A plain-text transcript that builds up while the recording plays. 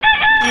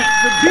Hey,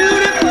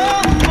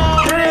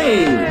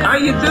 how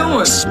you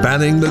doing?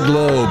 Spanning the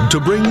globe to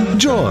bring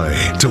joy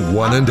to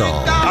one and all.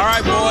 All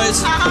right,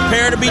 boys,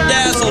 prepare to be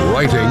dazzled.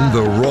 Righting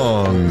the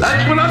wrongs.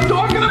 That's what I'm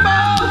talking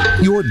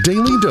about. Your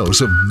daily dose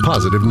of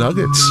positive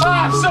nuggets. Oh,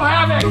 I'm so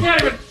happy. I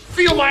can't even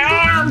feel my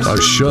arms. A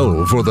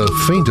show for the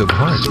faint of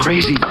heart.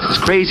 Crazy. It's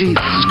crazy.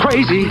 It's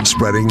crazy.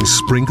 Spreading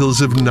sprinkles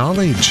of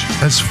knowledge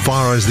as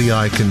far as the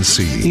eye can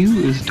see. You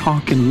is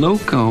talking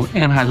loco,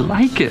 and I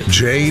like it.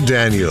 Jay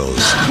Daniels.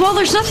 Well,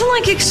 there's nothing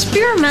like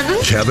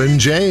experimenting. Kevin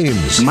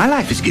James. My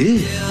life is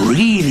good.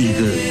 Really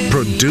good.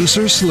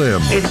 Producer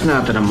Slim. It's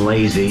not that I'm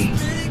lazy.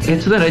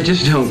 It's that I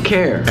just don't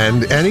care.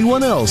 And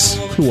anyone else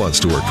who wants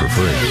to work for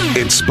free.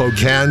 It's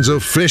Spokane's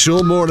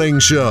official morning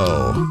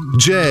show.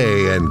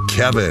 Jay and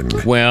Kevin.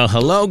 Well,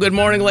 hello, good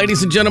morning,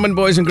 ladies and gentlemen,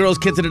 boys and girls,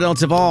 kids and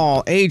adults of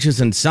all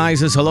ages and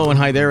sizes. Hello and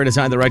hi there. It is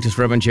I, the Righteous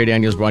Reverend Jay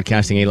Daniels,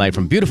 broadcasting a live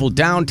from beautiful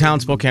downtown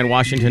Spokane,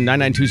 Washington,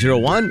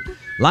 99201.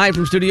 Live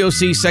from Studio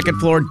C, second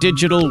floor,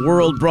 Digital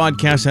World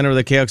Broadcast Center of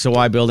the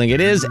KXOY building.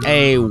 It is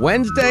a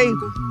Wednesday.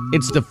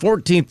 It's the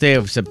 14th day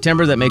of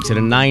September. That makes it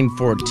a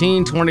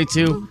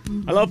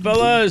 9/14/22. Hello,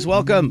 fellas.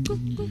 Welcome.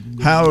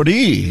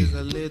 Howdy.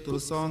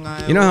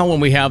 You know how when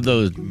we have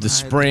the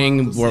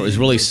spring where it was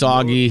really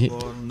soggy,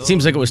 it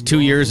seems like it was 2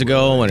 years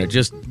ago and it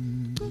just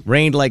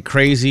rained like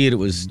crazy. And it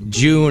was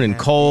June and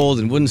cold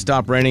and wouldn't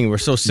stop raining. We're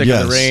so sick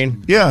of the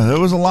rain. Yeah, there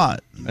was a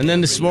lot. And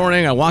then this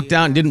morning I walked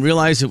out and didn't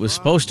realize it was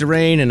supposed to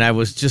rain, and I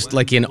was just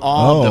like in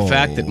awe of the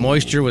fact that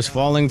moisture was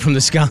falling from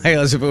the sky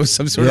as if it was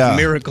some sort of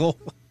miracle.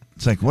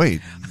 It's like,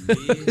 wait.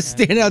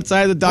 Standing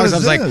outside the dogs, I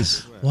was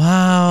this? like,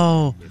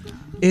 wow,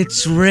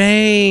 it's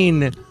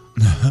rain.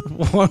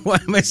 Why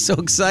am I so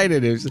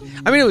excited? It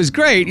was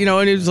great, and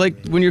it was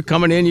like when you're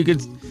coming in, you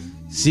could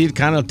see it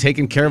kind of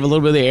taking care of a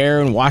little bit of the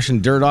air and washing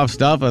dirt off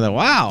stuff. I thought,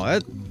 wow,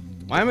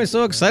 why am I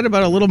so excited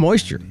about a little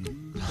moisture?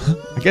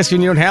 I guess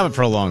when you don't have it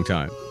for a long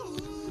time.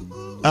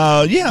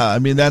 Yeah,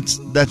 that's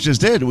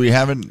just it. We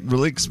haven't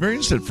really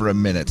experienced it for a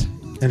minute.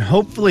 And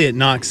hopefully it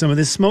knocks some of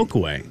this smoke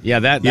away. Yeah,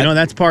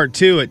 that's part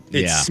two.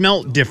 It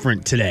smelled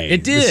different today.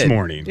 It did this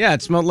morning. Yeah,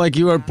 it smelled like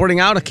you were putting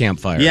out a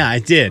campfire. Yeah,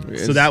 it did.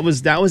 So that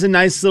was a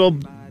nice little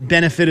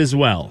benefit as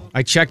well.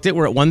 I checked it.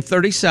 We're at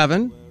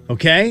 137.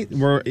 Okay,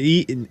 we're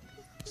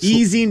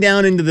easing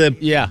down into the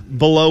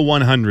below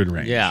 100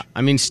 range. Yeah,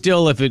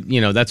 still, if it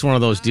that's one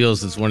of those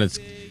deals. That's when it's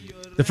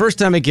the first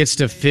time it gets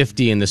to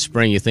 50 in the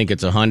spring. You think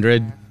it's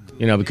 100.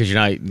 Because you're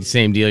not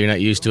same deal. You're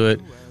not used to it.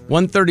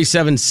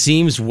 137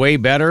 seems way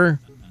better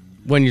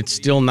when it's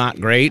still not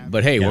great,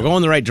 but hey, we're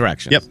going the right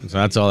direction. Yep. So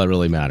that's all that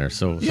really matters.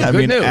 So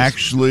good news.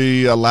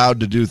 Actually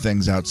allowed to do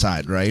things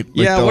outside, right?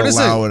 Like yeah. What is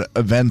it?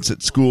 Events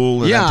at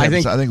school. Yeah, I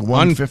think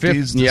 150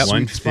 is the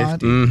sweet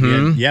spot.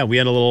 Mm-hmm. Yeah, we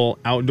had a little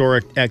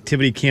outdoor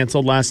activity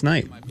canceled last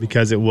night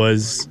because it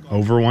was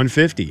over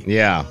 150.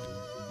 Yeah.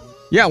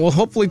 Yeah, well,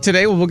 hopefully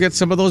today we'll get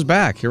some of those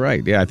back. You're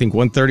right. Yeah, I think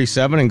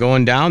 137 and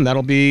going down,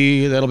 that'll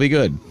be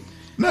good.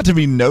 Not to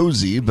be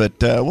nosy, but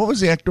what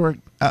was the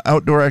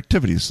outdoor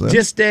activities?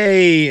 Just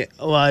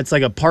it's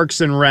like a Parks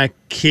and Rec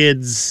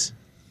kids,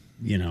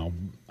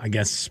 I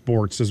guess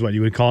sports is what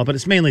you would call it, but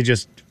it's mainly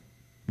just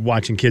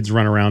watching kids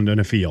run around in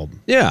a field.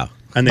 Yeah.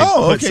 And they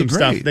put some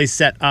stuff, they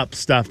set up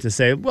stuff to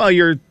say, well,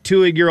 your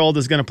 2-year-old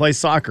is going to play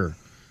soccer.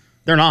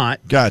 They're not.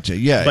 Gotcha,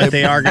 yeah. But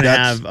they are going to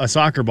have a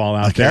soccer ball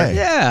out there.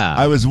 Yeah.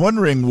 I was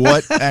wondering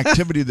what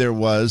activity there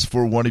was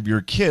for one of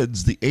your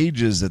kids, the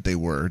ages that they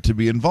were, to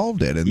be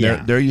involved in. And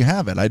there you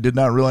have it. I did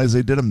not realize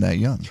they did them that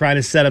young. Try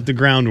to set up the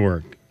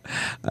groundwork.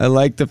 I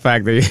like the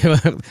fact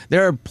that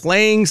they're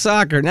playing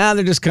soccer. Now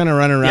they're just kind of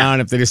running around.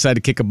 If they decide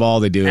to kick a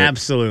ball, they do it.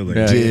 Absolutely.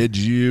 Yeah. Did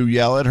you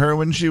yell at her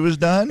when she was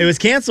done? It was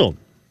canceled.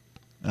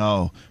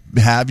 Oh.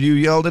 Have you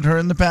yelled at her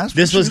in the past?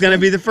 This was going to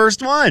be the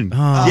first one.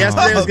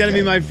 Yesterday was going to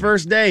be my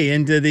first day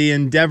into the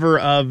endeavor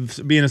of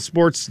being a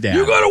sports dad.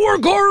 You got to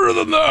work harder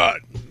than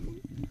that.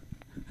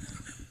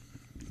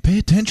 Pay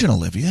attention,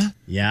 Olivia.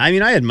 Yeah, I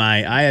had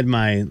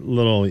my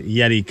little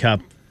Yeti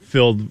cup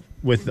filled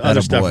with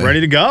other stuff ready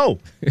to go.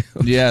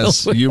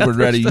 Yes, you were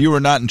ready. You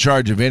were not in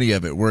charge of any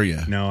of it, were you?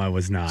 No, I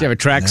was not. Did you have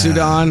a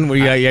tracksuit on? Where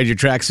you had your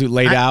tracksuit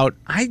laid out?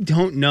 I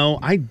don't know.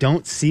 I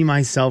don't see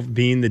myself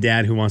being the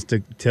dad who wants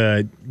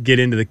to get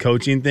into the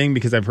coaching thing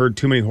because I've heard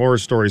too many horror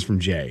stories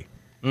from Jay.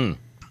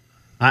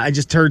 I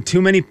just heard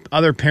too many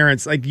other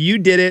parents. Like, you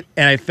did it,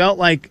 and I felt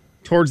like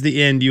towards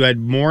the end you had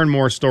more and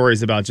more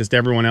stories about just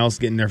everyone else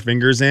getting their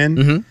fingers in.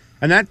 Mm-hmm.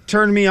 And that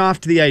turned me off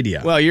to the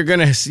idea. Well, you're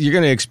gonna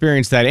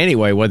experience that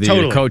anyway, whether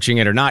you're coaching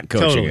it or not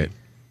coaching it.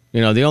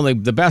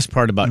 The best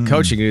part about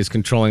coaching it is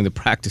controlling the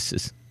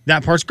practices.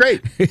 That part's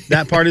great.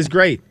 That part is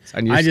great.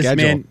 On your schedule.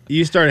 Man,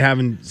 you started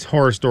having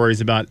horror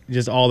stories about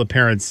just all the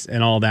parents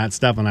and all that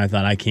stuff, and I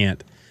thought, I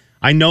can't.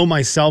 I know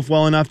myself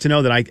well enough to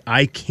know that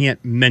I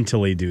can't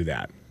mentally do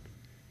that.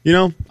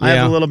 I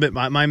have a little bit.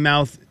 My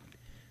mouth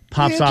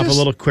pops off a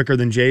little quicker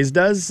than Jay's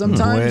does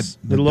sometimes,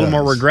 with a little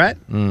more regret.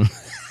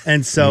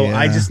 And so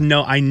I just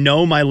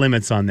know my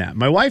limits on that.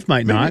 My wife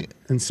might not,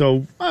 and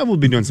so I will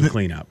be doing some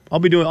cleanup.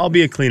 I'll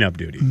be a cleanup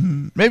duty.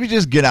 Maybe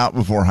just get out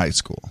before high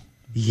school.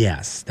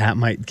 Yes,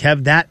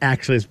 Kev, that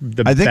actually is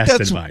the I think best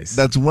advice.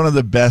 That's one of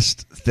the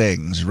best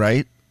things,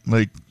 right?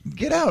 Like,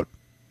 get out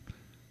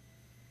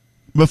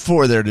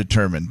before they're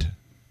determined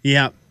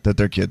that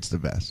their kid's the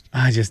best.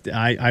 I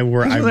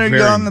worry. When they're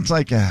young, it's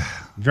like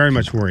very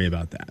much worry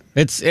about that.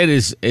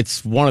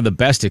 It's one of the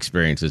best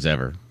experiences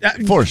ever.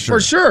 For sure.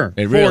 For sure.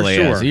 It really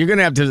is. You're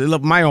gonna have to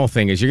look. My whole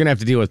thing is you're gonna have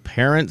to deal with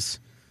parents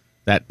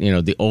that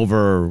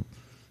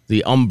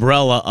the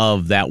umbrella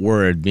of that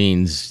word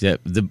means that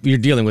you're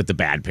dealing with the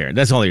bad parent.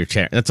 That's all you're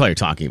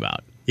talking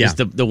about. Yeah. It's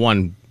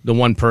the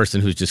one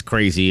person who's just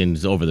crazy and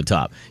is over the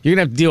top. You're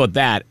gonna have to deal with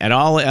that at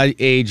all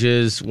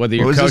ages, whether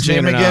you're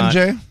coaching or not. What was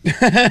his name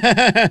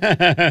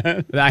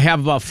again, Jay? I have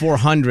about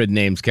 400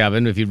 names,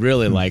 Kevin, if you'd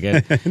really like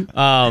it.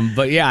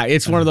 But yeah,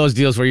 it's one of those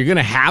deals where you're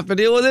gonna have to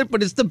deal with it,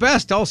 but it's the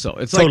best also.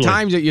 It's like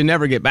times that you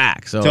never get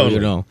back. So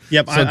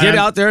Yep. So get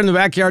out there in the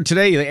backyard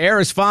today. The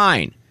air is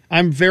fine.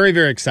 I'm very,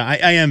 very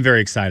excited. I am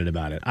very excited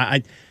about it.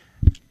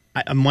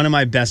 I'm one of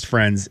my best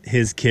friends.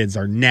 His kids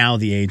are now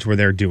the age where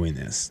they're doing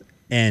this.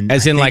 And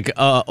as in like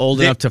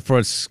old enough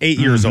for 8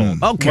 years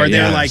old. Okay. Where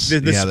they're like,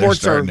 the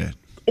sports are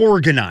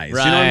organized.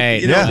 Right.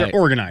 You know, they're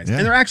organized. Yeah.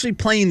 And they're actually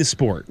playing the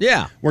sport.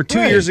 Yeah. Where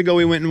 2 years ago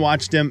we went and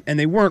watched them, and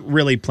they weren't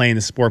really playing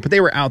the sport, but they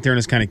were out there and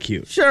it's kind of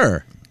cute.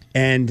 Sure.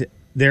 And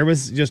there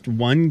was just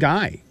one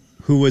guy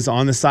who was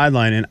on the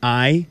sideline, and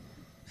I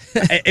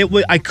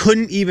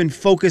couldn't even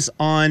focus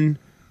on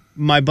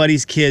my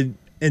buddy's kid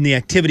in the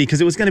activity because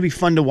it was going to be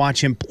fun to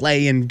watch him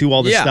play and do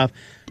all this stuff.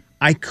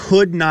 I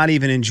could not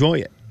even enjoy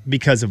it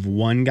because of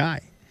one guy.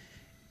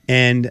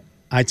 And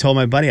I told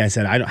my buddy, I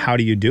said, how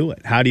do you do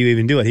it? How do you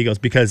even do it? He goes,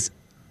 because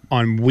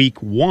on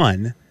week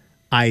 1,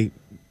 I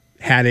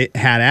had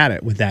at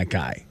it with that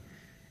guy.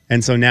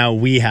 And so now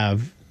we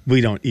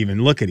don't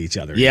even look at each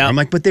other. Yeah. I'm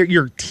like, but they're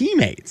your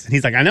teammates. And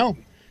he's like, I know.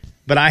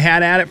 But I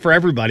had at it for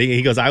everybody. And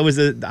he goes, I was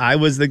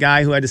the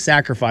guy who had to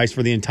sacrifice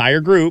for the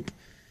entire group.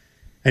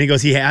 And he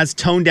goes, he has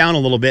toned down a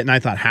little bit. And I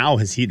thought, how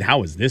is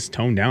this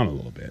toned down a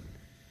little bit?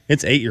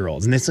 It's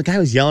 8-year-olds. And this guy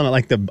was yelling at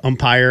like the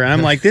umpire. And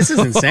I'm like, this is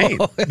insane.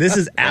 This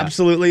is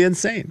absolutely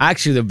insane.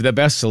 Actually, the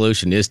best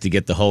solution is to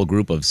get the whole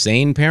group of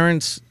sane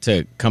parents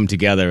to come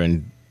together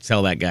and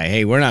tell that guy,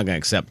 hey, we're not going to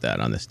accept that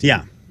on this team.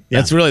 Yeah.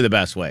 That's really the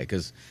best way,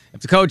 because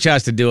if the coach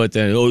has to do it,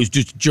 then, he's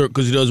just a jerk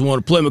because he doesn't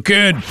want to play my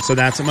kid. So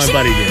that's what my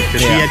buddy did,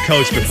 because he had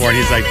coached before, and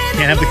he's like,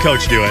 can't have the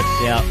coach do it.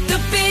 Yeah.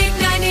 The big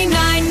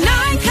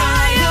 99.9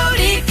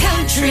 Coyote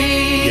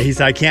Country. Yeah,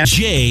 he's like, can't.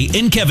 Jay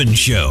and Kevin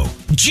Show.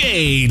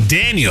 Jay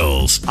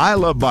Daniels. I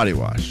love body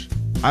wash.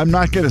 I'm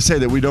not going to say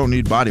that we don't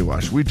need body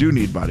wash. We do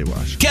need body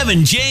wash.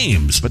 Kevin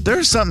James. But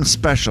there's something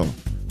special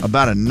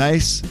about a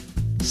nice,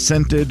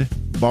 scented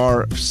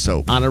bar of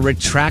soap. On a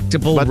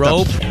retractable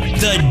rope.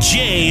 The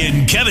Jay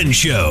and Kevin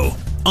Show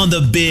on the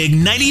big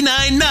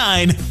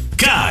 99.9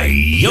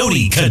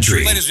 Coyote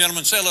Country. Ladies and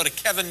gentlemen, say hello to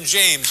Kevin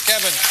James.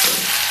 Kevin.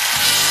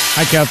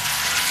 Hi, Kev.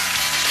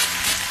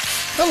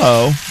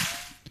 Hello.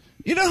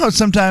 You know how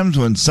sometimes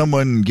when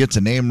someone gets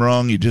a name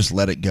wrong, you just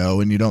let it go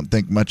and you don't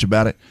think much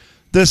about it?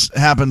 This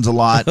happens a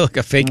lot. Like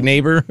a fake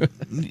neighbor.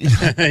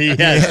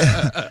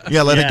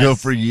 Yeah, let it go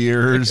for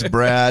years,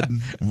 Brad.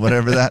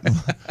 Whatever that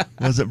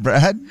was. It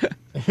Brad?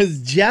 It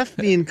was Jeff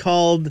being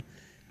called,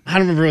 I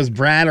don't remember if it was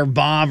Brad or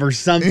Bob or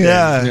something.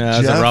 Yeah,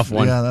 that's a rough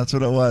one. Yeah, that's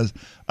what it was.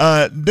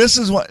 This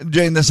is what,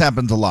 Jane, this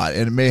happens a lot.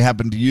 And it may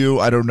happen to you.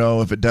 I don't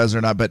know if it does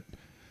or not, but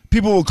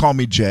people will call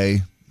me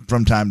Jay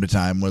from time to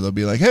time where they'll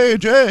be like, hey,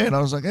 Jay. And I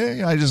was like,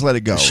 hey, I just let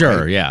it go.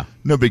 Sure, right? Yeah.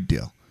 No big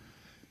deal.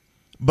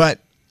 But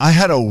I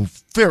had a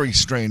very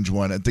strange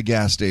one at the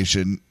gas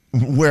station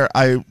where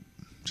I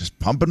just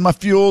pumping my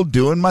fuel,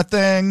 doing my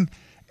thing,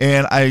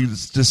 and I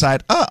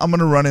decide, I'm going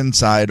to run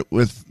inside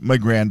with my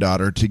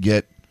granddaughter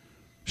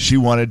she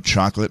wanted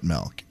chocolate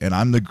milk, and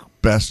I'm the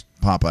best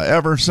papa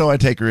ever, so I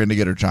take her in to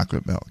get her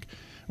chocolate milk.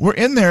 We're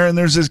in there, and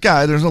there's this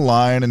guy, there's a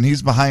line, and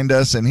he's behind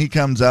us, and he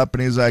comes up,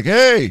 and he's like,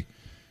 hey,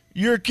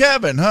 you're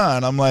Kevin, huh?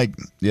 And I'm like,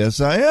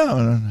 yes, I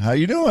am. How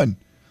you doing?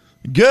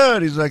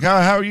 Good. He's like,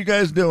 how are you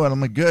guys doing? I'm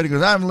like, good. He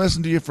goes, I haven't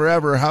listened to you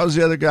forever. How's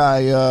the other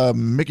guy,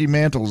 Mickey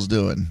Mantles,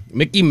 doing?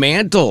 Mickey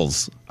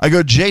Mantles. I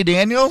go, Jay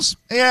Daniels?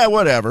 Yeah,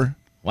 whatever.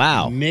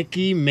 Wow.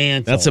 Mickey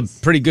Mantles. That's a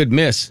pretty good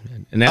miss.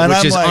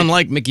 Which is like,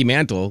 unlike Mickey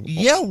Mantle.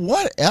 Yeah,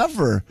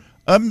 whatever.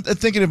 I'm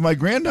thinking if my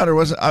granddaughter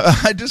wasn't,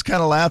 I just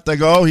kind of laughed. I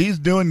go, oh, he's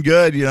doing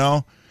good, you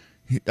know.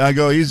 I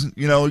go,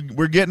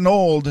 we're getting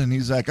old. And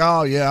he's like,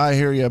 oh, yeah, I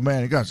hear you,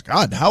 man. He goes,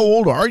 God, how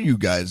old are you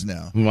guys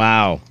now?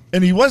 Wow.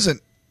 And he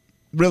wasn't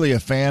really a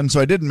fan, so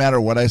it didn't matter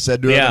what I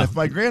said to him. Yeah. And if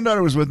my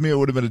granddaughter was with me, it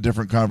would have been a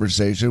different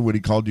conversation. Would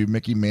he called you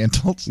Mickey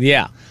Mantles?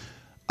 Yeah.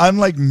 I'm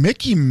like,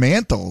 Mickey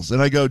Mantles.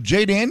 And I go,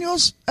 Jay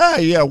Daniels?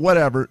 Yeah,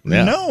 whatever.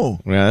 Yeah.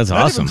 No. Yeah, that's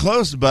not awesome. Not even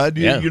close, bud.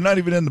 You're not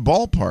even in the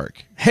ballpark.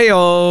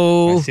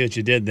 Hey-oh. I see what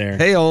you did there.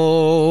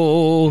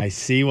 Hey-oh. I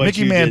see what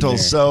Mickey you Mantles. did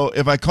there. So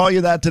if I call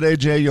you that today,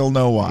 Jay, you'll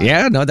know why.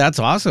 Yeah, no, that's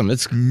awesome.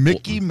 It's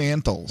Mickey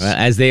Mantles.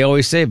 As they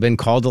always say, been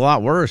called a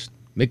lot worse.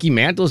 Mickey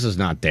Mantles is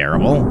not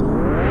terrible.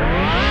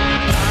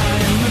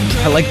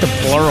 I like the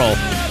plural.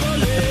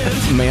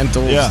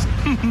 Mantles. Yeah.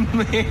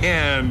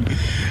 Man.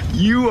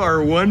 You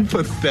are one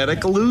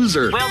pathetic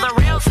loser. Will the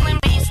real Slim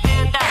B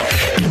stand up?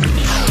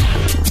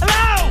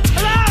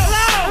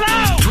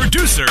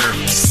 Producer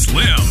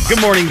Slim.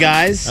 Good morning,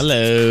 guys.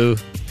 Hello.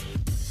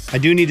 I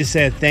do need to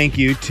say a thank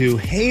you to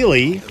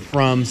Haley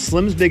from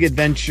Slim's Big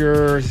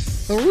Adventure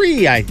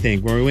 3, I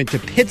think, where we went to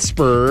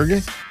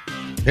Pittsburgh.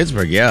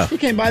 Pittsburgh, yeah. She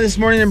came by this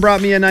morning and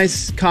brought me a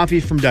nice coffee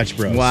from Dutch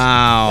Bros.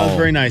 Wow. That was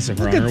very nice of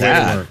her Look on at her way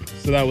that. to work.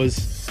 So that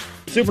was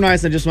super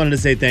nice. I just wanted to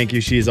say thank you.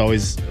 She's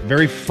always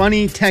very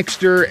funny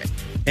texture,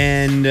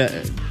 and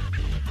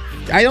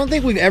I don't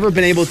think we've ever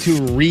been able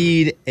to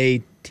read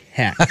a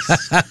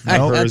text of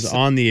hers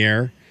on the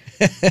air.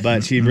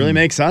 But she really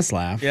makes us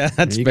laugh. Yeah,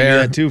 that's you fair.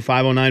 can do that too.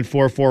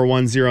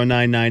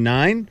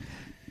 509-441-0999.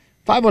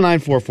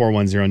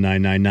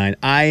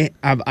 509-441-0999.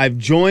 I've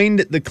joined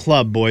the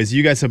club, boys.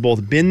 You guys have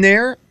both been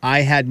there.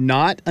 I had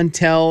not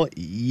until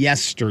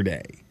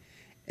yesterday.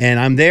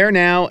 And I'm there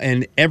now,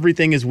 and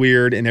everything is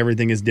weird and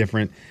everything is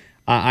different.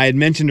 I had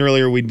mentioned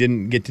earlier we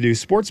didn't get to do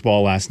sports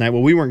ball last night.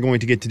 Well, we weren't going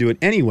to get to do it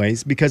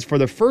anyways because for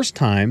the first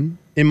time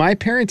in my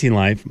parenting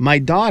life, my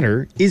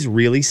daughter is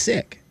really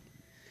sick.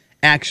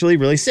 Actually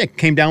really sick.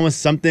 Came down with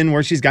something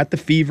where she's got the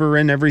fever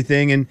and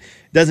everything and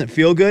doesn't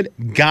feel good.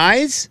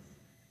 Guys,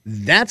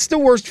 that's the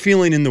worst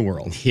feeling in the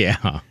world.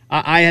 Yeah.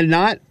 I had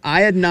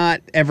not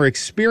ever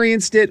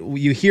experienced it.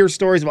 You hear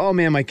stories of, oh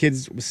man, my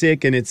kid's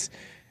sick and it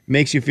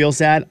makes you feel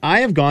sad. I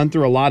have gone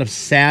through a lot of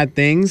sad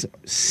things.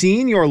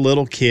 Seeing your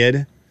little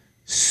kid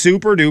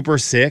super duper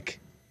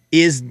sick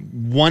is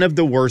one of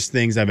the worst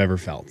things I've ever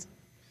felt.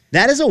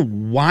 That is a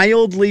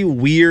wildly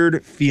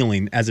weird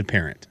feeling as a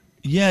parent.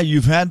 Yeah,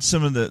 you've had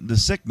some of the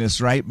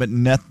sickness, right? But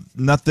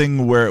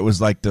nothing where it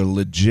was like the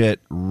legit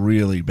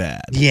really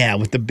bad. Yeah,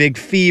 with the big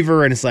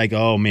fever, and it's like,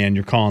 oh man,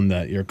 you're calling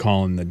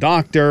the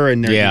doctor,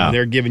 and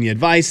they're giving you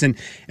advice, and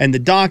the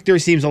doctor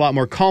seems a lot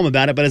more calm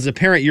about it. But as a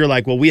parent, you're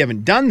like, well, we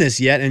haven't done this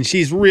yet, and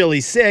she's really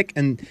sick,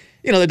 and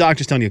the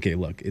doctor's telling you, okay,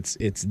 look, it's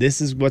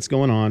this is what's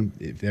going on.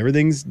 If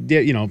everything's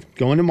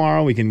going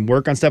tomorrow, we can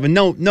work on stuff, and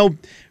no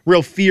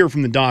real fear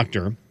from the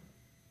doctor.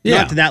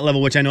 Yeah. Not to that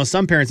level, which I know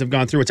some parents have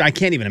gone through, which I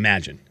can't even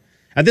imagine.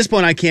 At this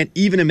point, I can't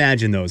even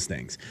imagine those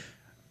things.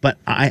 But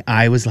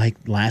I was like,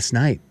 last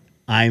night,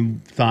 I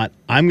thought,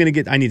 I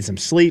needed some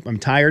sleep. I'm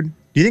tired. Do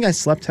you think I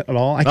slept at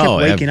all? I kept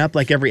waking up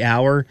like every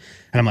hour,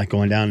 and I'm like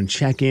going down and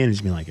checking and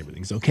just being like,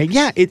 everything's okay.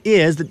 Yeah, it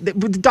is. The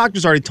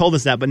doctor's already told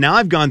us that, but now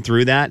I've gone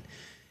through that,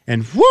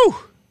 and whew,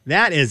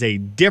 that is a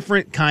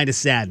different kind of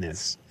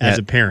sadness as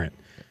a parent.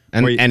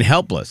 And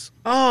helpless.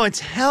 Oh, it's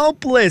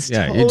helpless.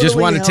 Yeah, totally you just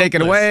want to take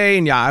it helpless. away,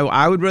 and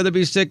I would rather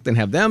be sick than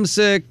have them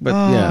sick. But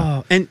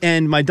yeah,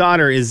 and my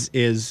daughter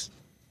is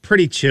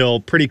pretty chill,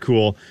 pretty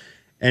cool,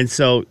 and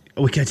so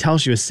we could tell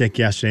she was sick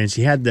yesterday, and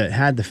she had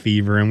the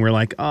fever, and we're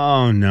like,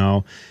 oh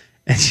no,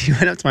 and she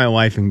went up to my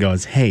wife and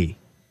goes, hey,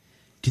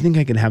 do you think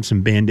I could have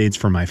some Band-Aids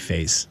for my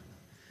face?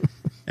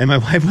 And my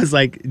wife was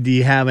like, do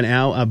you have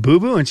a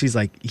boo-boo? And she's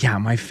like, yeah,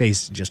 my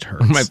face just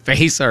hurts. my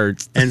face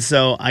hurts. And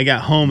so I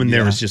got home and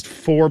there was just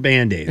 4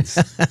 Band-Aids.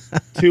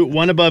 2,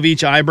 one above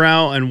each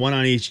eyebrow and one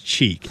on each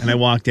cheek. And I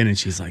walked in and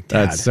she's like,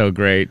 Dad, That's so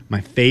great. my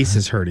face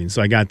is hurting.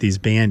 So I got these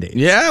Band-Aids.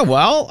 Yeah,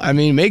 well, I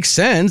mean, makes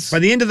sense. By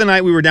the end of the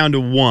night, we were down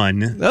to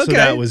 1. So Okay.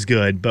 that was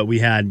good. But we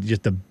had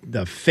just the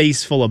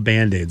face full of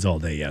Band-Aids all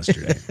day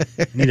yesterday.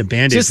 I need a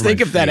Band-Aid Just for think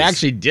my if that face.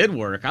 actually did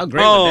work. How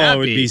great Oh, would that it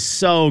would be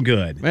so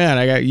good.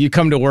 Man, you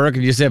come to work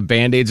and you just have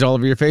Band-Aids all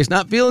over your face.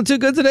 Not feeling too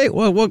good today?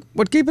 Well,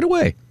 what keep it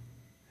away?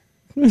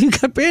 You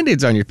got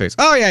Band-Aids on your face.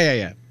 Oh,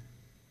 yeah.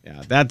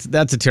 Yeah,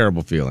 that's a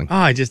terrible feeling. Oh,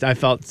 I just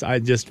felt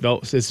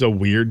it's a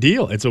weird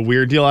deal. It's a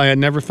weird deal I had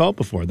never felt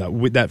before.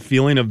 That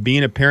feeling of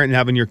being a parent and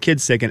having your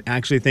kids sick and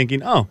actually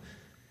thinking, oh,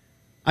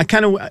 I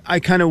kind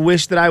of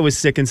wish that I was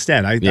sick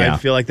instead. I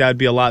feel like that would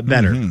be a lot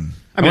better. Mm-hmm.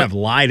 I mean, I've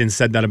lied and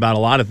said that about a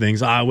lot of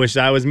things. Oh, I wish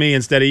that was me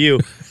instead of you.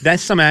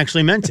 That's time I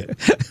actually meant it.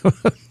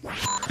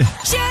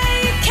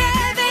 Jay,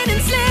 Kevin,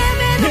 and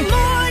Slim in the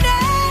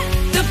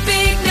morning. The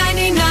big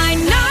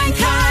 99.9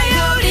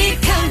 Coyote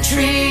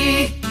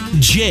Country.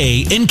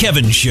 Jay and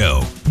Kevin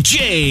Show.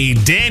 Jay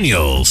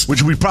Daniels.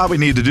 Which we probably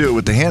need to do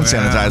with the hand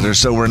sanitizer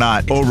so we're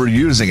not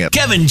overusing it.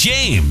 Kevin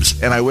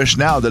James. And I wish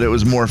now that it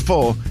was more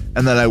full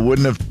and that I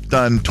wouldn't have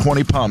done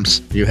 20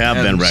 pumps. You have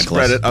and been reckless.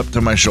 Spread it up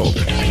to my shoulder.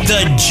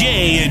 The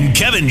Jay and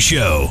Kevin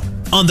Show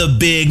on the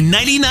big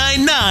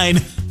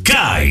 99.9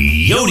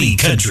 Coyote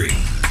Country.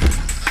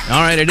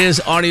 All right, it is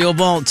Audio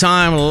Vault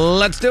time.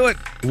 Let's do it.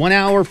 1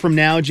 hour from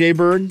now, Jay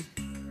Bird,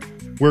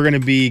 we're going to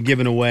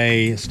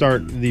be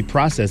start the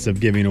process of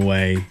giving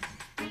away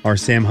our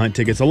Sam Hunt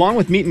tickets along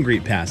with meet and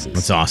greet passes.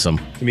 That's awesome.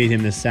 To meet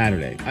him this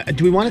Saturday.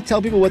 Do we want to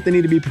tell people what they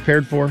need to be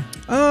prepared for?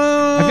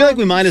 I feel like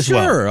we might as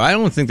well. Sure. I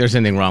don't think there's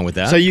anything wrong with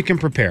that. So you can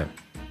prepare.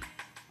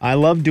 I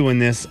love doing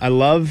this. I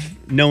love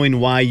knowing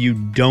why you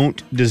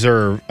don't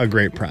deserve a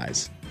great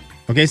prize.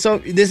 Okay, so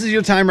this is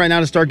your time right now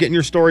to start getting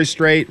your story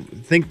straight.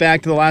 Think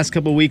back to the last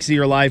couple of weeks of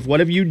your life. What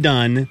have you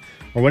done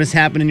or what has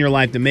happened in your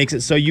life that makes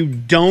it so you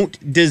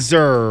don't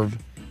deserve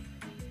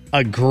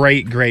a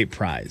great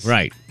prize?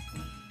 Right.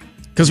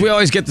 Because we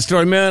always get the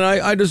story, man,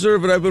 I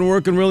deserve it. I've been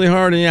working really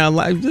hard. And yeah, a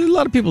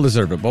lot of people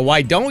deserve it. But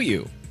why don't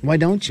you? Why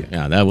don't you?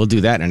 Yeah, we'll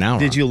do that in an hour.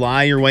 Did you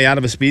lie your way out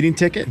of a speeding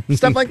ticket?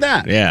 Stuff like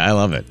that. Yeah, I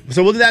love it.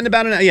 So we'll do that in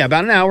about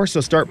an hour.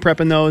 So start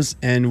prepping those,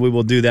 and we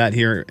will do that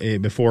here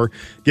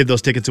give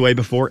those tickets away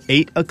before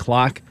 8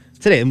 o'clock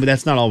today. And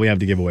that's not all we have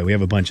to give away. We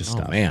have a bunch of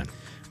stuff. Oh, man.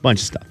 Bunch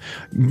of stuff.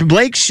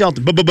 Blake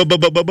Shelton.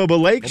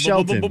 Blake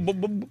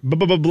Shelton.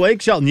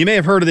 Blake Shelton. You may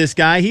have heard of this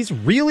guy. He's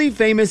really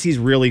famous. He's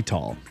really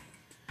tall.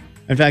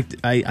 In fact,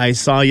 I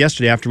saw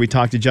yesterday after we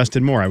talked to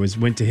Justin Moore, I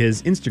went to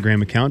his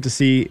Instagram account to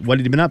see what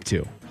he'd been up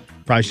to.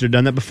 Probably should have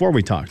done that before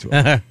we talked to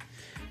him.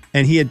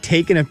 And he had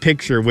taken a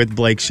picture with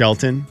Blake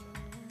Shelton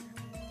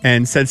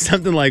and said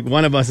something like,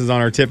 one of us is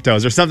on our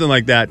tiptoes or something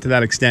like that to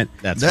that extent.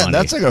 That's funny.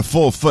 That's like a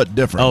full foot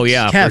difference. Oh,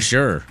 yeah, Kev, for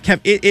sure. Kev,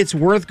 it's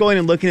worth going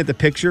and looking at the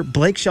picture.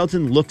 Blake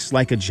Shelton looks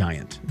like a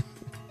giant.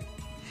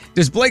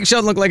 Does Blake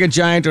Shelton look like a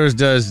giant, or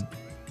does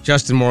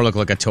Justin Moore look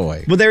like a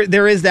toy? Well,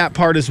 there is that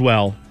part as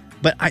well.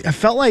 But I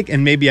felt like,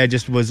 and maybe I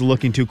just was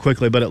looking too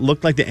quickly, but it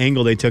looked like the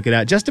angle they took it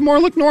at. Justin Moore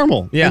looked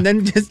normal. Yeah. And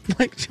then just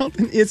Blake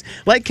Shelton is,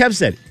 like Kev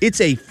said,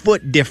 it's a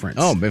foot difference.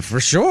 Oh, but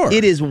for sure.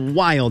 It is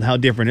wild how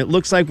different. It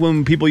looks like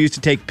when people used to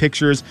take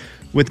pictures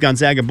with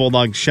Gonzaga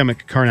Bulldog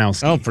Shemek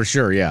Karnowski. Oh, for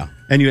sure, yeah.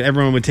 And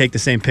everyone would take the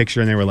same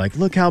picture, and they were like,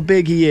 look how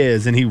big he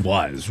is. And he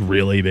was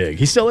really big.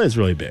 He still is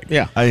really big.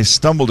 Yeah. I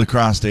stumbled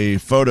across a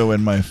photo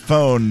in my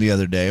phone the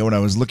other day when I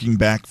was looking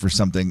back for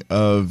something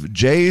of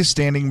Jay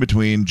standing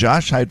between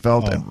Josh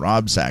Heidfeld and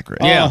Rob Sacre.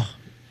 Yeah.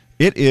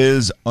 It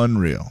is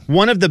unreal.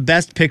 One of the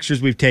best pictures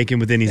we've taken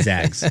with any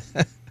Zags.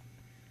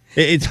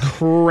 It's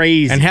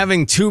crazy. And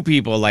having two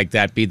people like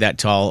that be that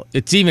tall,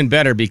 it's even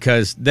better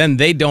because then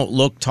they don't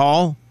look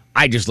tall.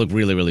 I just look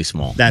really, really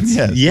small. That's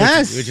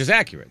yes. Which is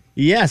accurate.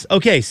 Yes.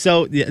 Okay,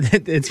 so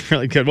it's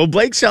really good. Well,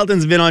 Blake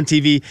Shelton's been on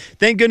TV.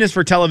 Thank goodness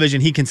for television,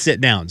 he can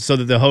sit down so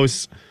that the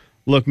hosts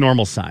look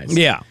normal size.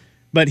 Yeah.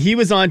 But he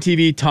was on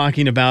TV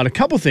talking about a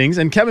couple things,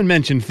 and Kevin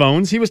mentioned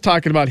phones. He was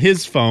talking about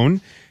his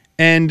phone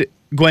and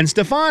Gwen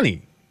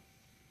Stefani.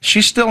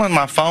 She's still in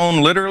my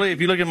phone. Literally,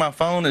 if you look at my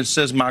phone, it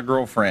says my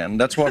girlfriend.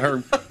 That's what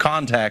her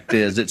contact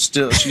is.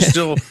 She's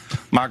still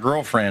my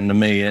girlfriend to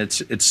me.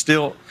 It's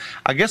still,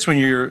 I guess when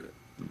you're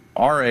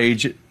our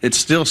age, it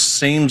still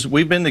seems,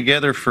 we've been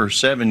together for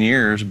 7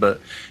 years, but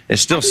it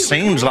still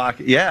seems like,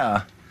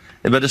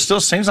 but it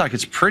still seems like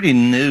it's pretty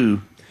new.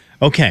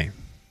 Okay.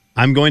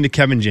 I'm going to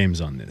Kevin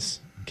James on this.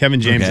 Kevin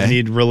James, Okay. I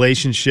need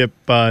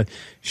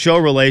show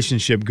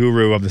relationship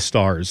guru of the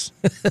stars.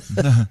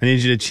 I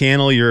need you to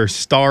channel your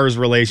stars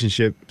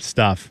relationship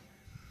stuff.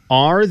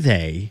 Are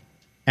they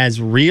as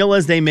real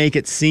as they make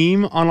it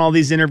seem on all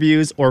these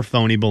interviews, or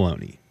phony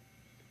baloney?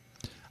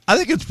 I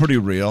think it's pretty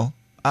real.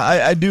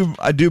 I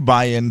do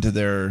buy into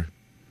their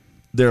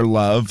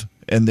love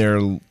and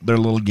their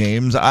little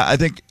games. I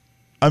think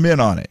I'm in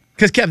on it.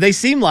 Because, Kev, they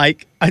seem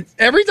like,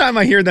 every time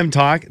I hear them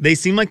talk, they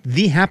seem like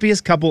the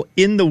happiest couple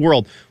in the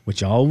world,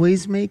 which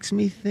always makes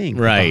me think,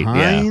 Right,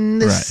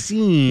 behind the Right.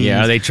 scenes.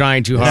 Yeah, are they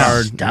trying too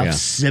hard?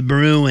 Stuff's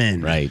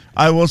brewing. Right.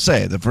 I will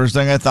say the first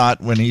thing I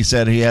thought when he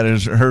said he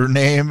had her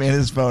name in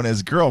his phone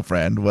as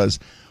girlfriend was,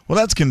 well,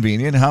 that's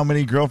convenient. How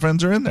many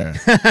girlfriends are in there?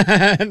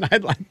 and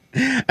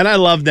I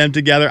love them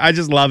together. I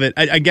just love it.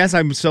 I guess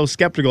I'm so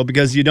skeptical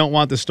because you don't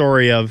want the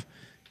story of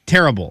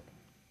terrible.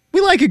 We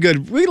like a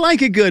good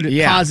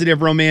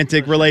positive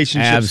romantic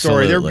relationship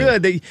story. They're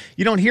good.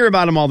 You don't hear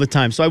about them all the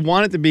time. So I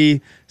want it to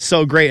be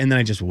so great, and then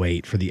I just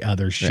wait for the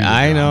other shoe.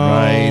 I know.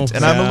 Right.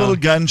 And I'm a little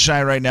gun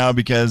shy right now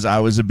because I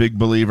was a big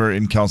believer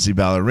in Kelsey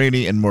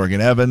Ballerini and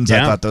Morgan Evans.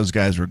 Yeah. I thought those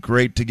guys were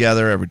great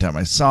together every time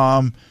I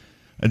saw them.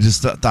 I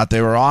just thought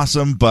they were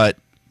awesome, but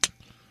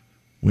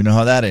we know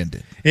how that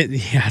ended.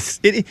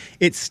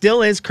 It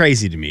still is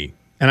crazy to me,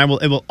 and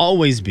it will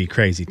always be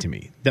crazy to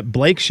me that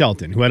Blake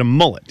Shelton, who had a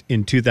mullet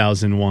in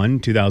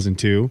 2001,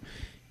 2002,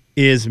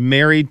 is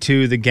married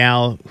to the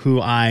gal who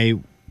I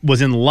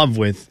was in love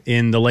with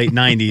in the late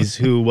 90s,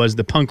 who was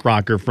the punk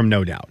rocker from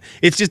No Doubt.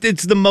 It's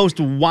the most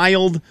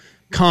wild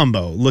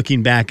combo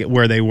looking back at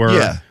where they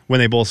were when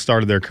they both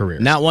started their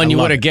careers. Not one you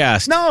would have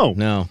guessed.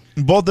 No.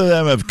 Both of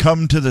them have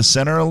come to the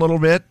center a little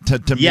bit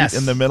to Yes. meet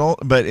in the middle,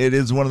 but it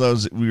is one of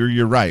those where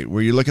you're right,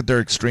 where you look at their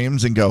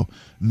extremes and go,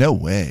 no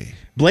way.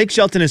 Blake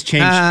Shelton has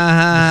changed.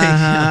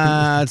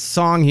 It's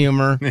song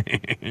humor.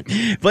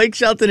 Blake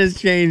Shelton has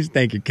changed.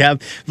 Thank you,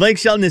 Kev. Blake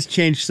Shelton has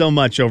changed so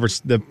much over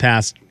the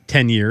past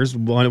 10 years,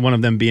 one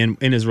of them being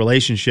in his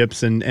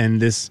relationships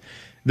and this...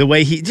 The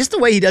way he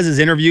does his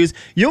interviews.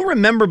 You'll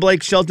remember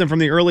Blake Shelton from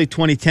the early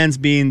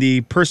 2010s being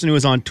the person who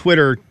was on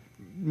Twitter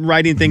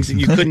writing things that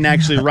you couldn't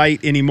actually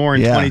write anymore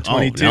in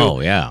 2022. Oh,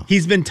 no, yeah.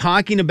 He's been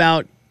talking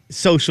about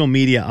social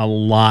media a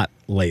lot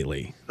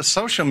lately. The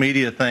social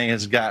media thing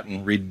has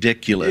gotten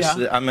ridiculous.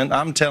 Yeah. I mean,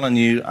 I'm telling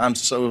you, I'm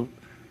so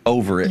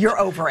over it. You're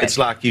over it. It's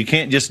like you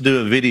can't just do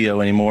a video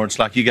anymore. It's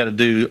like you got to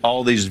do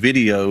all these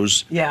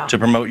videos to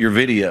promote your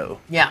video.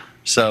 Yeah.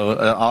 So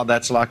all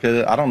that's like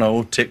I don't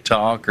know,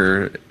 TikTok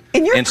or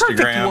In your perfect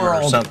Instagram or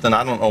world. something.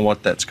 I don't know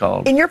what that's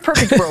called. In your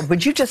perfect world,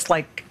 would you just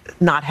like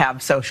not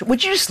have social?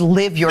 Would you just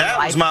live your That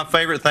life? was my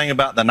favorite thing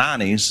about the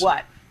 90s.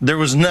 What? There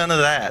was none of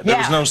that. There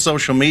was Yeah. no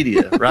social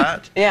media,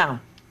 right? Yeah.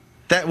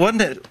 That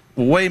wasn't it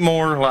way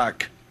more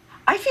like.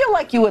 I feel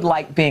like you would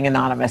like being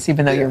anonymous,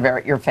 even though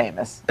you're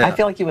famous. I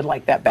feel like you would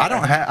like that better. I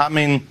don't have. I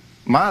mean,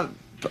 I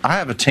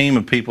have a team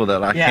of people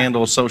that I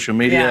handle social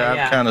media. Yeah,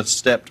 yeah. I've kind of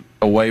stepped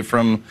away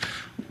from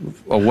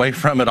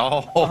it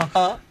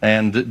all,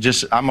 and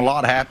just I'm a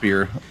lot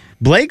happier.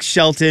 Blake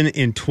Shelton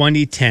in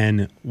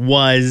 2010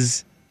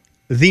 was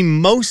the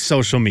most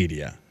social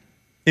media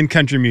in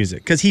country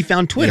music because he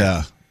found Twitter.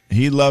 Yeah,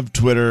 he loved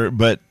Twitter,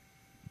 but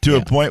to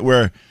a point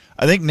where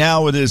I think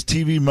now with his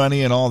TV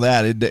money and all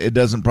that, it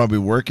doesn't probably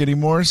work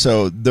anymore.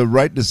 So the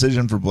right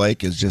decision for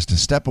Blake is just to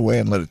step away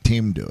and let a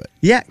team do it.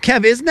 Yeah,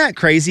 Kev, isn't that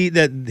crazy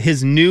that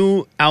his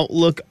new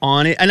outlook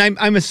on it, and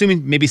I'm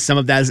assuming maybe some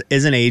of that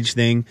is an age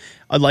thing.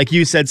 Like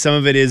you said, some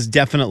of it is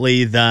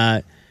definitely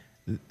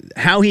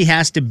how he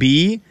has to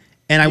be.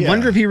 And I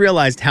wonder if he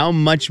realized how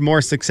much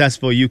more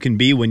successful you can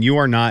be when you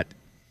are not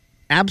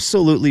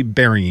absolutely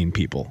burying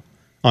people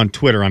on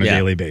Twitter on a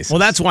daily basis. Well,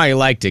 that's why he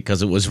liked it,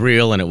 because it was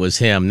real and it was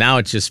him. Now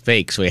it's just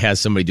fake, so he has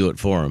somebody do it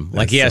for him.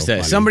 Like he has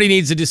to. Somebody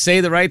needs to just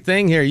say the right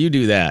thing. Here, you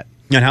do that.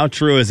 And how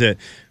true is it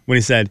when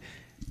he said,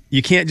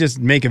 "You can't just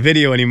make a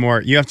video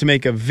anymore. You have to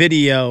make a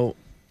video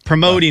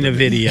promoting a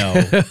video,"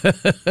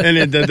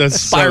 and the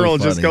spiral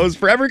just goes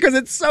forever because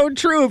it's so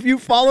true. If you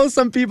follow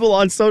some people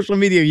on social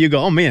media, you go,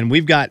 "Oh man,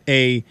 we've got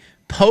a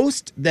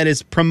post that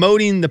is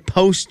promoting the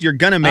post you're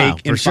gonna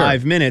make in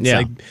 5 minutes." Yeah.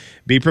 Like,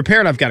 be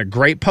prepared. I've got a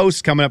great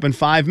post coming up in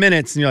 5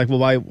 minutes, and you're like,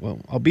 "Well,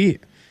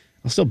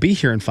 I'll still be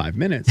here in 5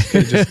 minutes."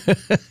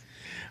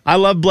 I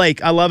love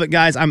Blake. I love it,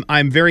 guys.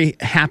 I'm very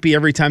happy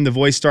every time The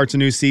Voice starts a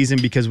new season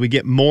because we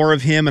get more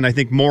of him, and I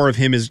think more of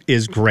him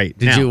is great.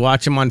 Did you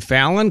watch him on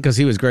Fallon? Because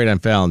he was great on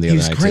Fallon the other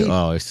night. Great. Too.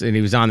 Oh, and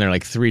he was on there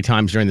like 3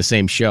 times during the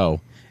same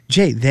show.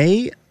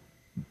 Jay,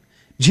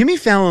 Jimmy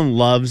Fallon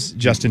loves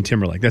Justin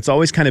Timberlake. That's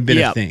always kind of been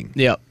a thing.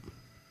 Yep.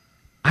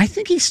 I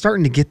think he's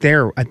starting to get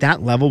there at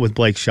that level with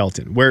Blake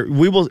Shelton, where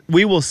we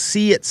will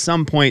see at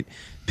some point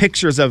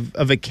pictures of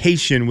a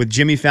vacation with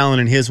Jimmy Fallon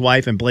and his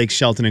wife and Blake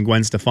Shelton and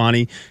Gwen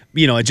Stefani,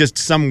 at just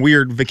some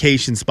weird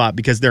vacation spot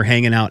because they're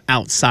hanging out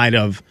outside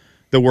of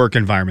the work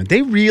environment.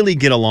 They really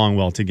get along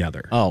well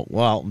together. Oh,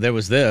 well, there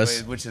was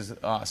this. Which is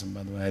awesome,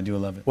 by the way. I do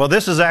love it. Well,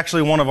 this is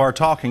actually one of our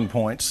talking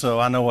points, so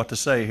I know what to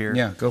say here.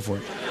 Yeah, go for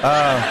it.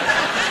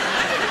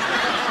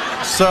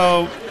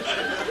 So,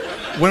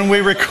 when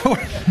we record.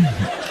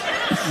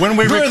 You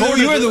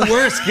are the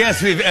worst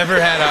guest we've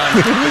ever had on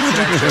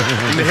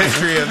in the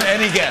history of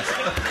any guest.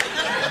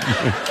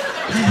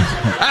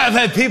 I've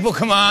had people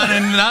come on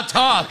and not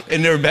talk,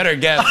 and they're better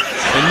guests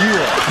than you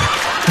are.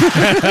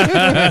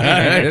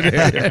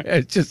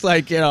 It's just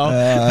like,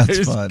 that's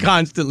just fun.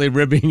 constantly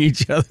ribbing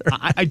each other.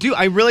 I do.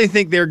 I really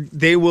think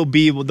they will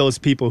be those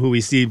people who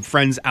we see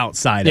friends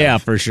outside of. Yeah,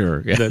 for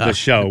sure. Yeah. The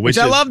show. Which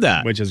I love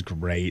that. Which is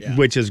great. Yeah.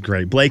 Which is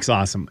great. Blake's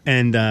awesome.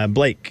 And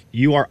Blake,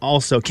 you are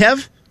also...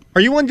 Kev,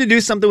 are you wanting to do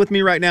something with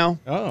me right now?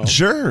 Oh.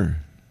 Sure.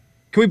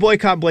 Can we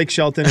boycott Blake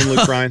Shelton and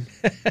Luke Bryan?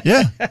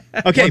 Yeah.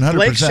 Okay, 100%.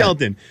 Blake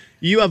Shelton,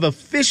 you have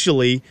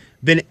officially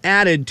been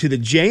added to the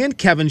Jay and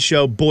Kevin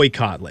Show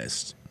boycott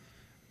list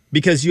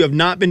because you have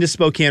not been to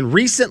Spokane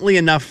recently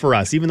enough for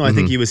us, even though I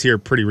think he was here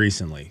pretty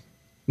recently.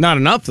 Not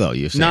enough, though,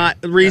 you say. Not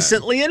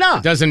recently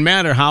enough. Doesn't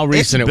matter how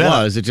recent it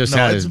was. It just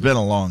it's been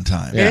a long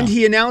time. And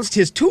he announced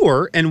his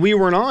tour, and we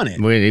weren't on it.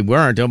 We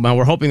weren't.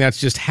 We're hoping that's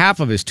just half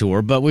of his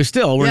tour, but we're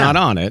not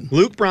on it.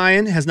 Luke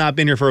Bryan has not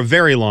been here for a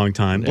very long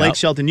time. Blake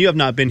Shelton, you have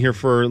not been here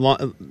for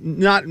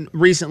not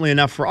recently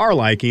enough for our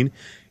liking.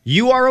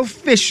 You are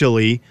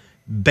officially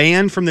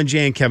banned from the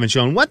Jay and Kevin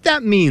Show. And what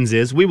that means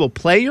is we will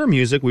play your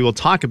music, we will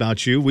talk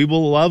about you, we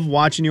will love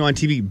watching you on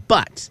TV,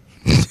 but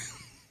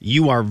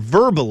you are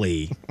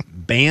verbally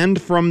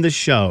banned from the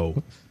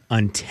show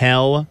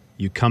until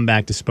you come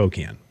back to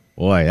Spokane.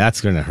 Boy, that's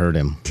going to hurt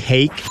him.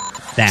 Take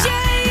that.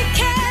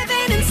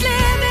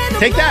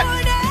 Take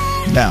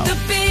that. Now.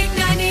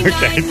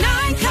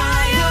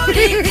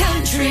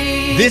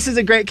 This is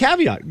a great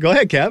caveat. Go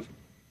ahead, Kev.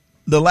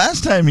 The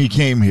last time he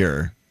came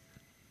here,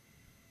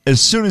 as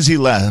soon as he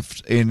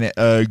left,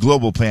 a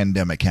global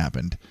pandemic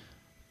happened.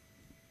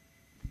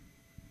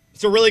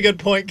 It's a really good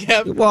point,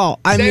 Kev. Well,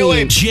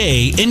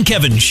 Jay and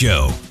Kevin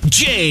Show.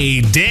 Jay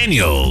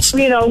Daniels.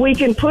 We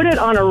can put it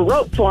on a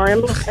rope for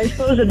him. I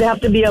suppose it'd have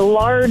to be a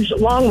large,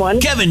 long one.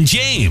 Kevin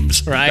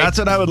James. Right. That's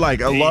what I would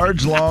like. A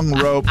large, long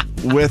rope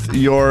with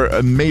your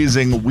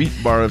amazing wheat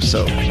bar of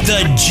soap.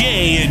 The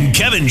Jay and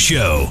Kevin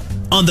Show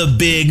on the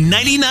Big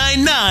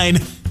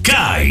 99.9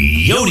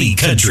 Coyote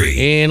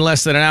Country. In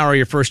less than an hour,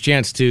 your first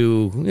chance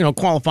to,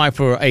 qualify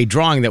for a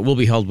drawing that will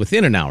be held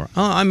within an hour.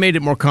 I made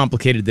it more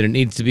complicated than it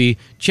needs to be.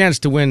 Chance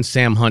to win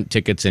Sam Hunt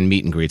tickets and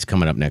meet and greets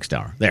coming up next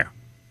hour. There.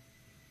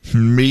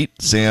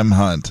 Meet Sam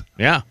Hunt.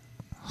 Yeah.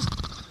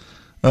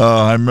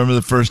 Oh, I remember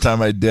the first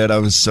time I did. I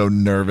was so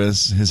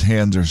nervous. His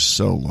hands are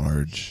so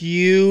large.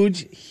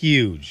 Huge,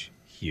 huge,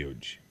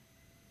 huge.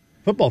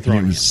 Football He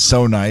throwing. was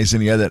so nice,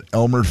 and he had that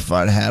Elmer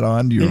Fudd hat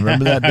on. Do you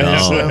remember that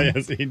day?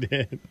 Yes, he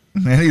did.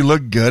 And he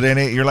looked good in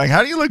it. You're like,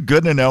 how do you look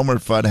good in an Elmer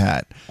Fudd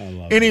hat?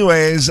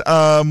 Anyways,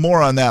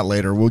 more on that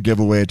later. We'll give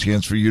away a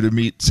chance for you to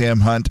meet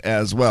Sam Hunt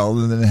as well,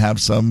 and then have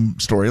some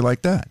story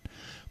like that.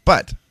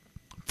 But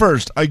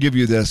first, I give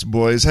you this,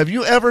 boys. Have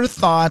you ever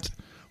thought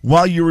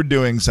while you were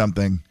doing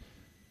something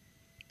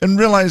and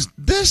realized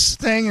this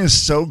thing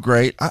is so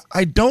great?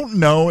 I don't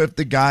know if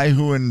the guy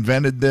who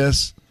invented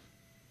this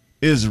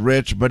is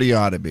rich, but he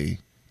ought to be.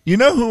 You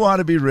know who ought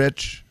to be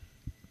rich?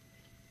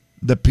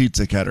 The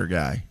pizza cutter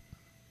guy.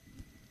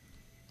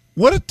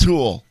 What a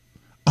tool.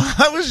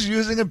 I was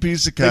using a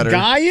pizza cutter. The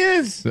guy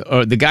is?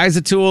 Or the guy's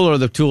a tool or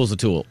the tool's a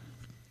tool?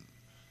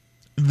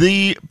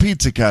 The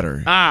pizza cutter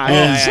is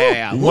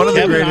yeah. one of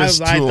the Kevin,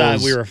 greatest I tools thought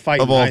we were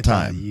fighting of all I thought,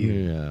 time.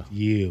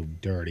 You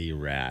dirty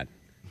rat.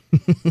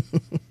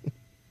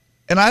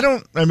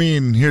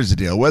 And here's the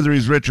deal. Whether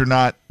he's rich or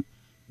not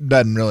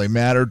doesn't really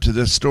matter to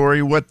this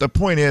story. What the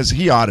point is,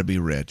 he ought to be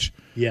rich.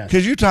 Yes.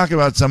 Because you talk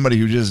about somebody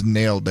who just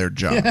nailed their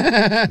job.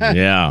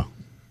 Yeah.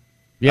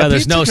 Yeah, A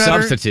there's no pizza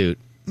cutter? substitute.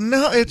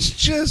 No, it's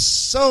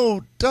just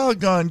so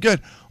doggone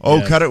good. Oh,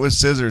 Yes. cut it with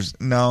scissors.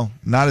 No,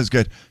 not as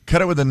good.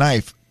 Cut it with a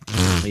knife.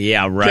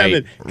 Yeah, right.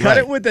 Kevin, cut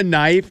it with a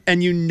knife,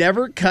 and you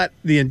never cut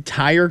the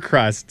entire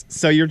crust.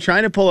 So you're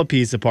trying to pull a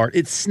piece apart.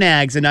 It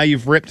snags, and now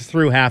you've ripped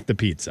through half the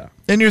pizza.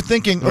 And you're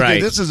thinking, okay,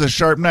 Right. this is a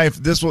sharp knife.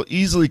 This will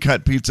easily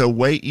cut pizza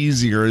way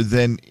easier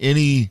than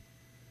anything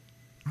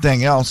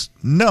else.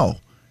 No,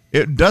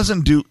 it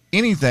doesn't do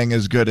anything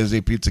as good as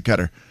a pizza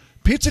cutter.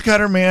 Pizza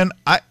cutter, man,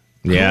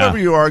 Yeah. whoever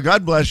you are,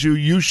 God bless you.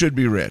 You should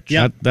be rich.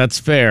 Yeah. That's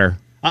fair.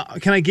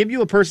 Can I give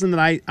you a person that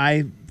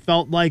I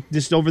felt like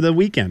just over the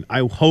weekend I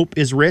hope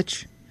is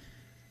rich?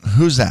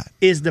 Who's that?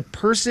 Is the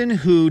person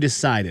who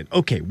decided,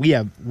 okay, we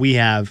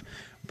have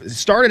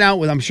started out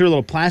with, I'm sure,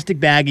 little plastic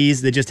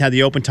baggies that just had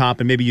the open top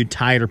and maybe you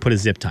tie it or put a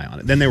zip tie on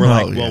it. Then they were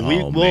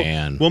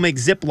we'll make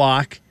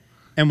Ziploc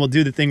and we'll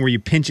do the thing where you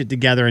pinch it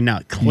together and now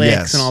it clicks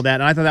Yes. and all that.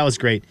 And I thought that was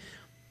great.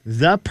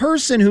 The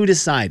person who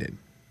decided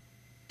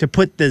to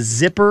put the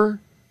zipper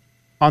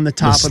on the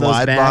top of those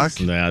slide bags.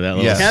 lock? Yeah, that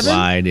little Yes.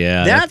 slide.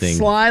 Yeah, That thing.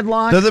 slide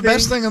lock They're the thing,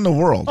 best thing in the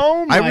world.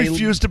 Oh, I my-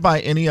 refuse to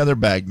buy any other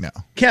bag now.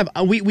 Kev,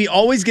 we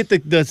always get the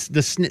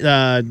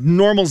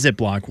normal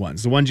Ziploc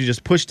ones, the ones you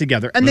just push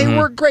together, and they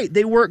work great.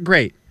 They work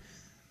great.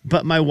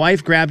 But my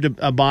wife grabbed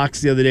a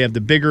box the other day of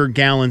the bigger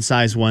gallon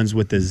size ones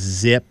with the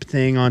zip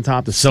thing on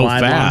top. The So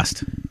slide lock.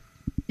 fast.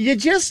 You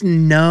just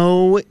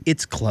know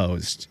it's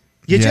closed.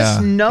 You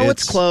just know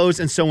it's closed,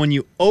 and so when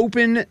you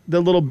open the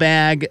little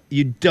bag,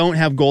 you don't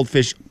have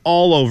goldfish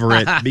all over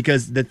it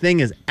because the thing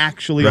is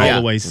actually all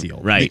the way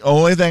sealed. Right. The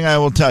only thing I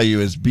will tell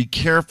you is be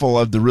careful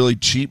of the really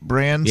cheap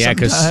brands. Yeah,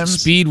 because sometimes.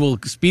 speed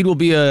will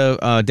be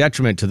a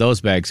detriment to those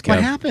bags, Kev.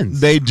 What happens?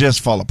 They just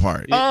fall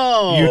apart.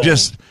 Oh.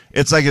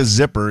 It's like a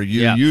zipper.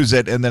 You Yeah. use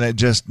it, and then it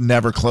just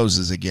never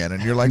closes again.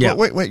 And you're like, Yeah.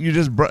 wait, you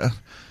just...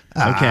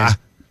 Okay.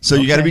 So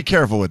you got to Okay. be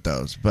careful with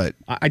those. But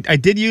I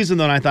did use them,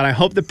 though, and I thought, I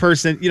hope the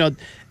person,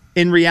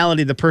 in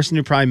reality, the person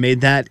who probably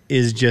made that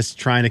is just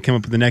trying to come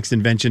up with the next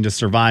invention to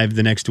survive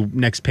the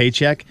next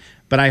paycheck.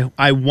 But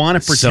I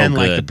want to pretend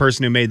like the good.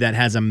 person who made that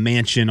has a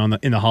mansion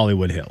in the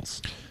Hollywood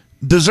Hills.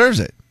 deserves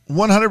it.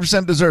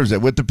 100% deserves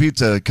it with the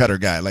pizza cutter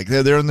guy. Like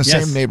they're in the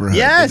Yes. same neighborhood.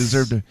 Yes. They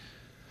deserve to.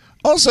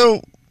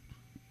 Also,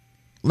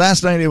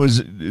 last night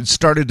it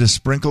started to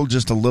sprinkle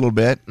just a little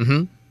bit.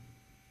 Mm-hmm.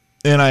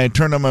 And I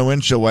turned on my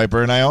windshield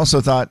wiper, and I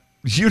also thought,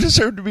 you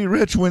deserve to be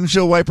rich,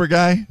 windshield wiper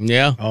guy.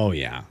 Yeah. Oh,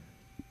 yeah.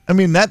 I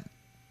mean, that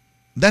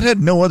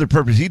had no other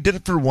purpose. He did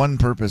it for one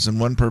purpose and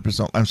one purpose.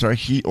 I'm sorry,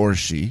 he or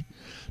she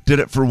did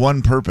it for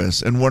one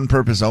purpose and one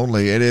purpose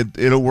only. And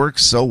it'll work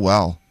so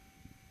well.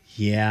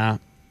 Yeah.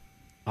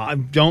 I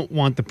don't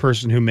want the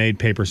person who made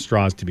paper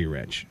straws to be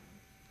rich.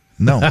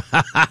 No.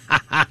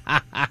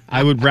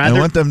 I would rather. I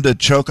want them to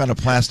choke on a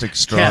plastic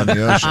straw in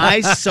the ocean.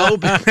 I so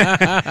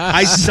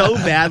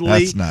badly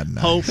That's not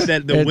nice. hope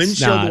that the It's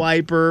windshield not.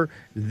 wiper,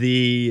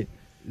 the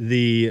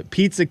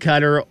pizza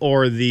cutter,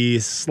 or the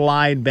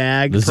slide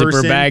bag The zipper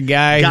person bag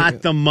guy.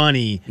 got the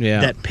money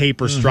Yeah. that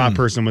paper straw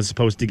person was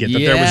supposed to get.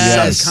 That Yes.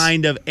 there was some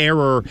kind of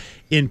error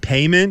in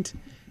payment,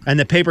 and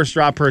the paper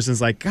straw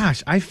person's like,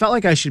 "Gosh, I felt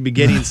like I should be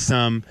getting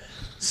some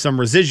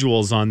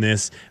residuals on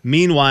this."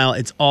 Meanwhile,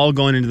 it's all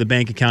going into the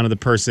bank account of the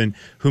person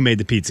who made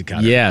the pizza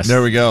cutter. Yes.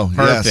 There we go.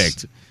 Perfect.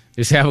 Yes.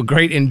 Just have a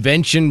great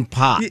invention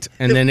pot,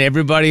 and then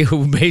everybody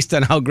who, based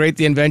on how great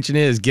the invention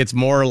is, gets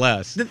more or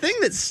less. The thing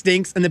that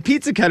stinks, and the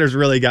pizza cutter's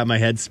really got my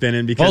head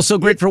spinning because Also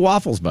great for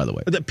waffles, by the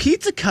way. the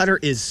pizza cutter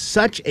is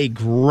such a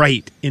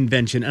great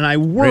invention, and I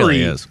worry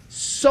Really is.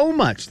 so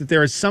much that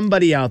there is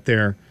somebody out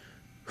there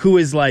who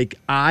is like,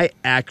 I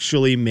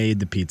actually made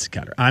the pizza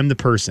cutter. I'm the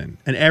person.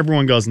 And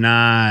everyone goes,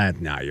 nah,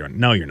 you're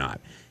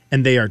not.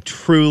 And they are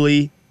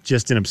truly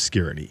just in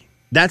obscurity.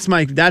 That's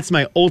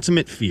my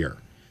ultimate fear,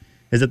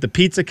 is that the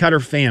pizza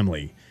cutter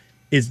family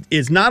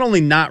is not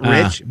only not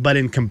rich, but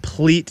in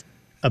complete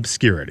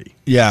obscurity.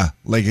 Yeah,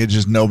 like it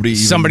just nobody.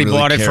 Even Somebody really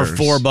bought it for cares.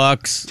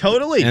 $4.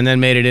 Totally. And then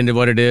made it into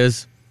what it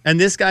is. And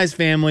this guy's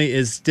family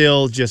is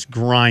still just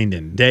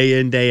grinding day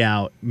in, day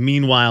out.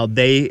 Meanwhile,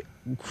 they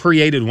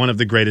created one of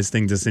the greatest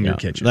things that's in your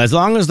kitchen. As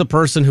long as the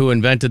person who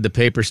invented the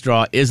paper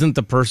straw isn't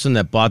the person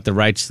that bought the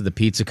rights to the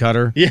pizza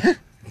cutter,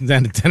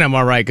 then I'm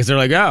all right. Because they're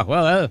like, oh,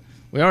 well,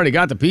 we already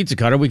got the pizza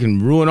cutter. We can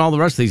ruin all the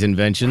rest of these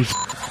inventions.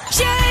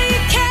 Jay,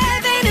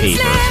 Kevin, and Paper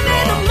Slim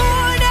in the straw.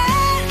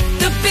 morning.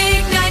 The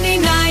big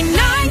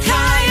 99.9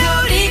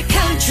 Coyote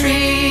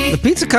Country. The pizza cutter